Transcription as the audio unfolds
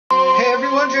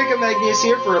everyone, Draco Magnius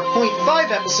here for a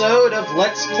 0.5 episode of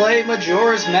Let's Play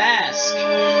Majora's Mask.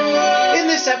 In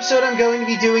this episode, I'm going to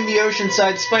be doing the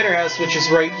Oceanside Spider House, which is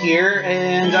right here,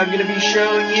 and I'm going to be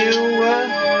showing you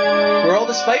where all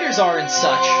the spiders are and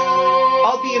such.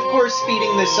 I'll be, of course,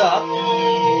 speeding this up,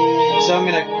 so I'm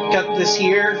going to cut this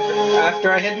here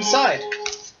after I head inside.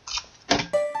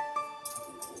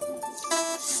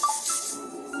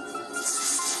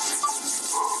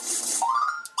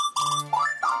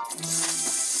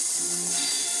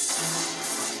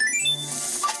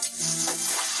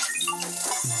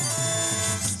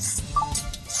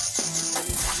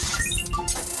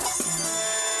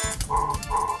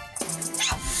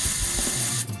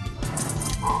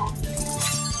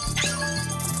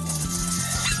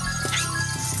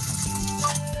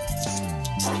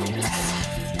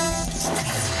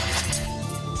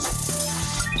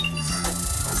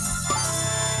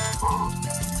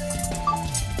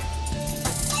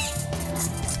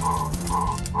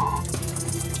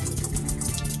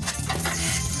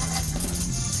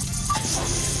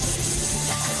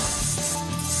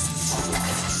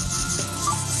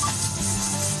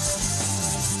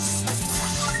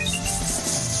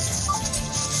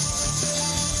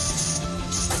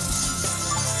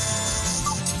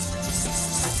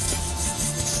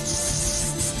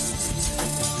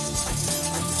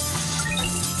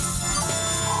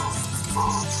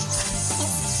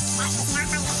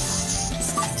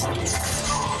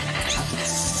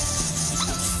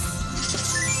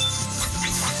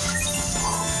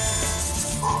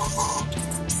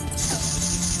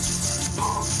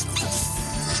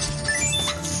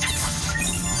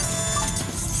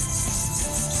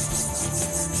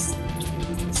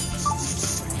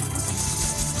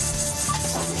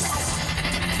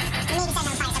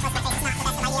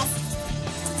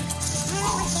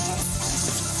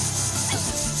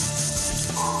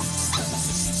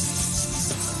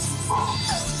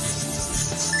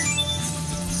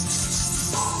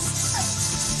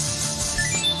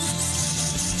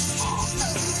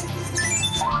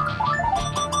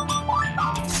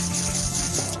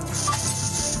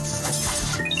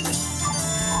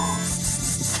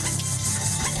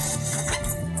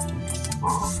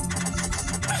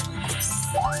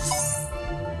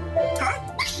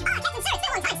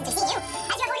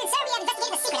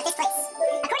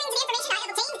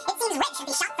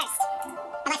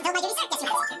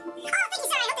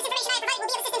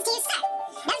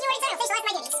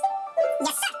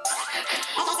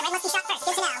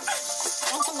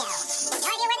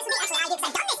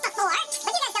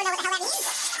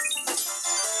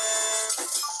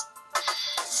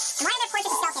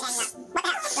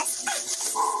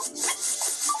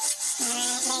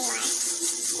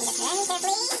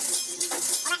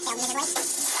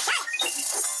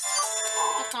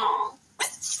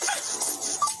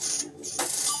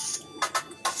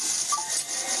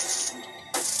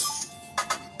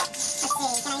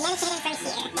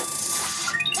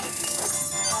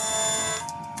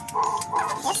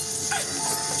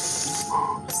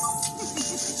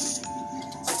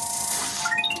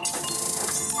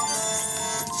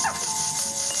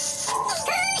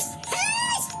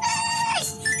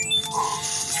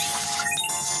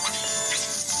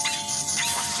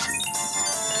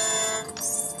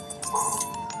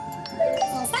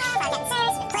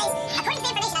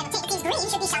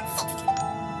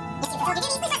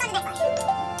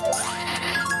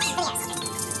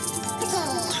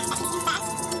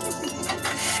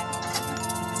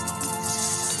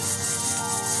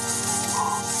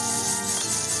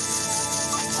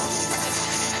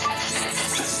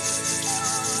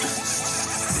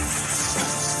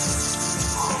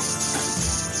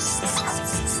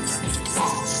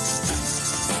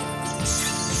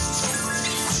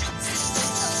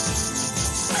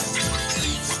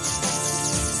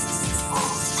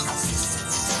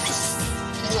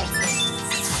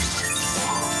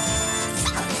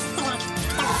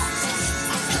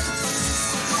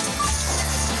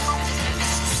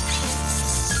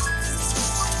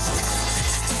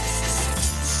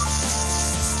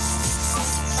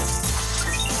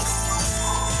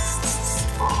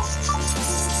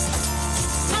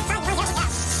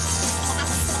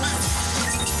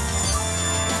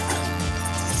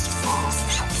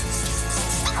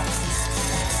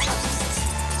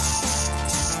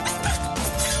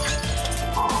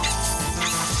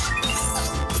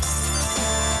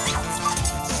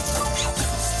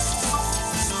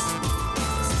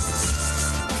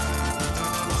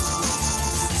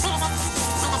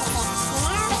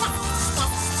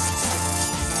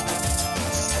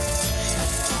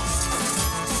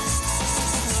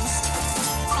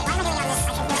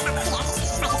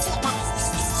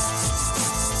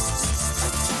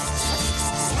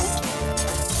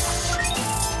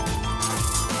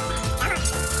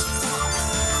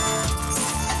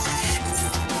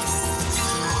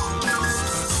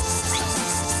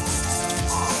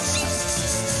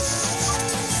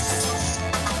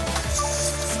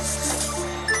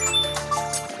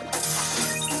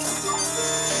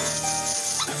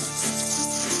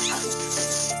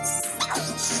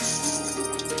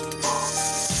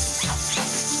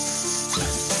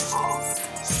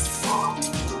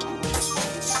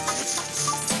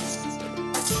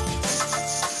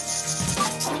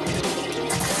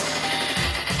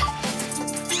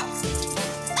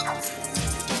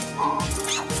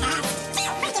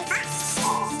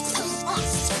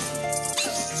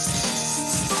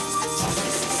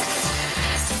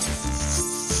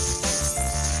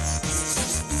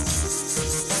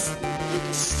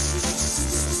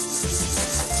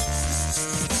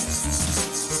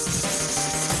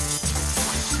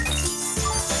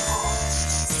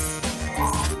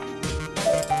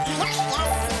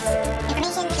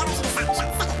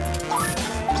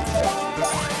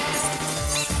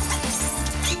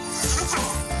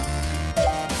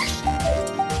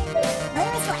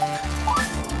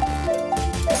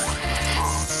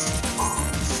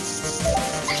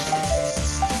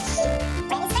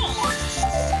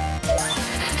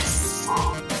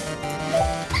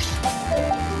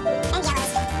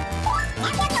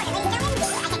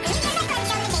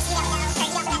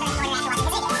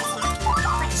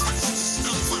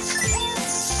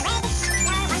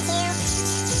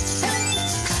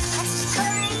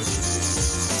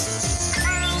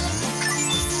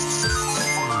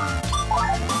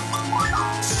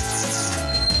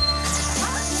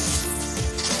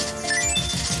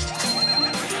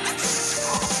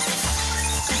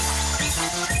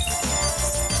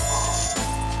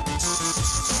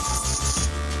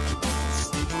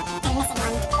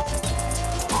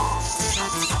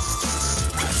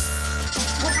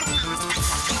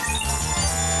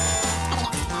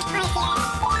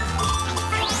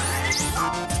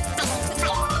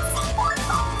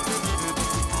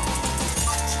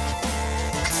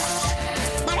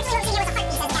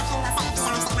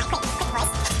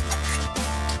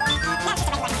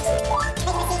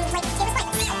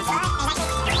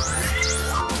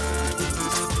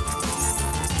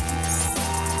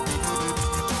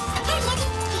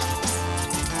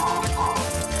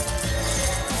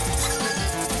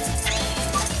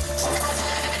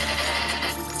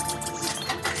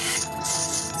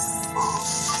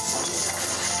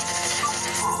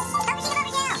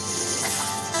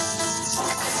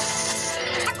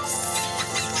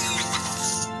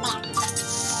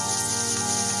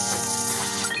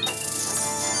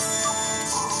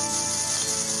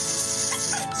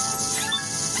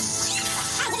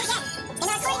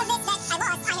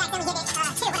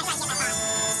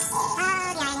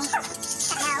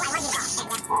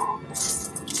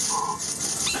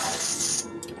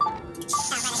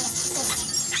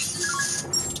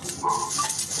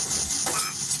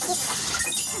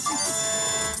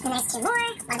 2 more.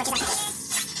 1 bunch of that.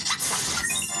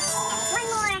 1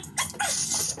 more.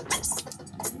 Oops.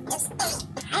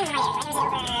 I was right here. Right, or is it over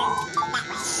that way?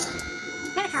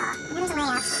 Never call. I know there's a way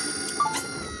out.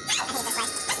 I think it's this way.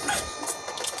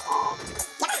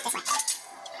 Yep, this way.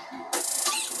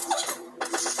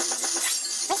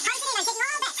 Which part of it? I'm taking all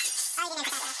of it. Oh, you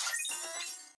didn't answer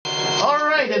that.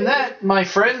 Alright, and that, my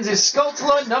friends, is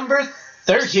Skulltula number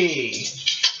 30.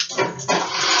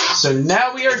 So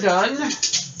now we are done.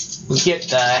 Let's get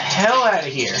the hell out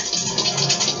of here.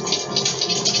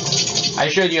 I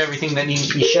showed you everything that needs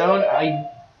to be shown. I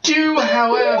do,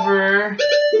 however,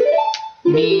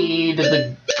 need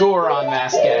the Goron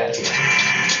mask out of here.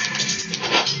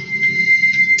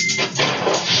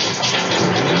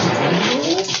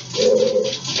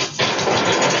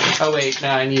 Oh wait, no,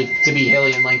 I need to be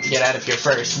Hylian Link to get out of here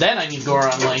first. Then I need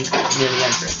Goron Link near the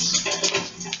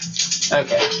entrance.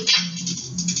 Okay.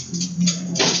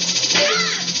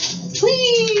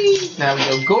 Whee! Now we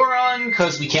go Goron,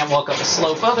 because we can't walk up a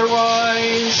slope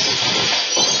otherwise.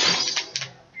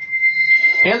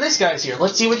 And this guy's here.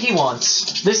 Let's see what he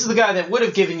wants. This is the guy that would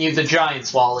have given you the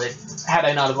Giant's Wallet, had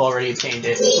I not have already obtained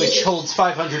it, which holds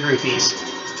 500 rupees.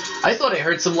 I thought I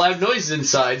heard some loud noises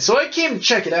inside, so I came to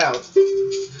check it out.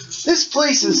 This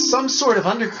place is some sort of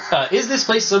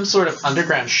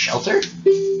underground shelter?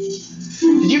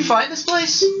 Did you find this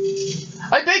place?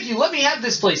 I beg you, let me have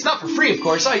this place. Not for free, of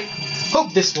course. I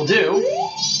hope this will do.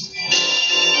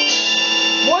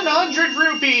 100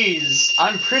 rupees!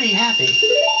 I'm pretty happy.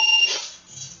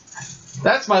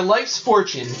 That's my life's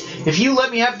fortune. If you let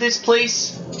me have this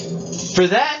place for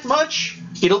that much,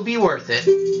 it'll be worth it.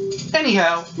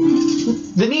 Anyhow,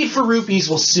 the need for rupees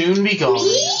will soon be gone.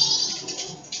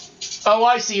 Oh,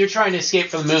 I see. You're trying to escape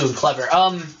from the moon. Clever.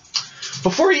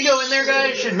 Before you go in there,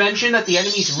 guys, I should mention that the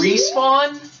enemies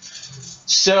respawn.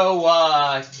 So,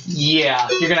 yeah,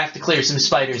 you're gonna have to clear some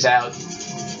spiders out.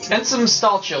 And some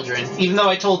stall children. Even though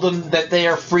I told them that they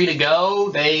are free to go,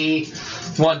 they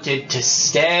wanted to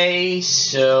stay,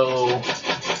 so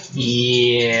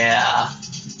yeah.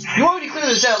 You want me to clear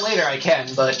this out later, I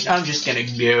can, but I'm just gonna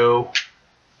go.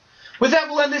 With that,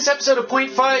 we'll end this episode of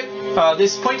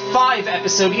this .5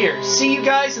 episode here. See you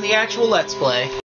guys in the actual Let's Play.